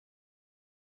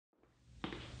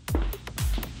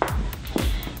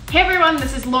Hey everyone,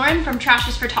 this is Lauren from Trash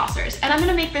is for Tossers, and I'm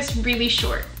gonna make this really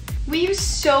short. We use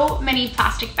so many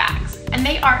plastic bags, and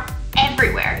they are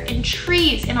everywhere, in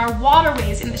trees, in our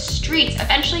waterways, in the streets,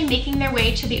 eventually making their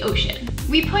way to the ocean.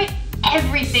 We put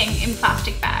everything in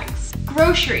plastic bags.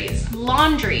 Groceries,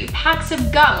 laundry, packs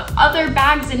of gum, other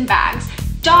bags in bags,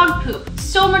 dog poop,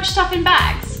 so much stuff in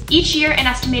bags. Each year, an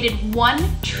estimated 1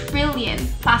 trillion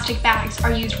plastic bags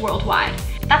are used worldwide.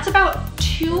 That's about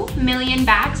 2 million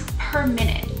bags per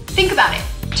minute. Think about it,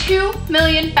 2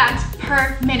 million bags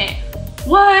per minute.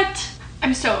 What?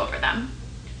 I'm so over them.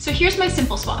 So here's my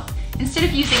simple swap. Instead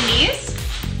of using these,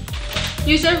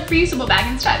 use a reusable bag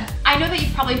instead. I know that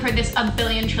you've probably heard this a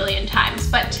billion trillion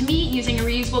times, but to me, using a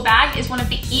reusable bag is one of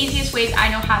the easiest ways I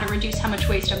know how to reduce how much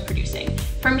waste I'm producing.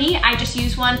 For me, I just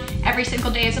use one every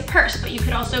single day as a purse, but you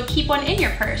could also keep one in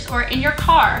your purse or in your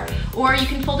car, or you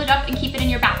can fold it up and keep it in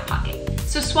your back pocket.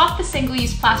 So swap the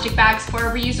single-use plastic bags for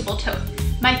a reusable tote.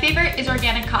 My favorite is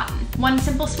organic cotton. One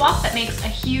simple swap that makes a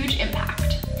huge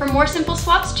impact. For more simple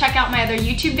swaps, check out my other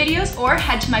YouTube videos or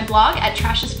head to my blog at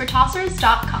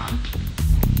trashisfortossers.com.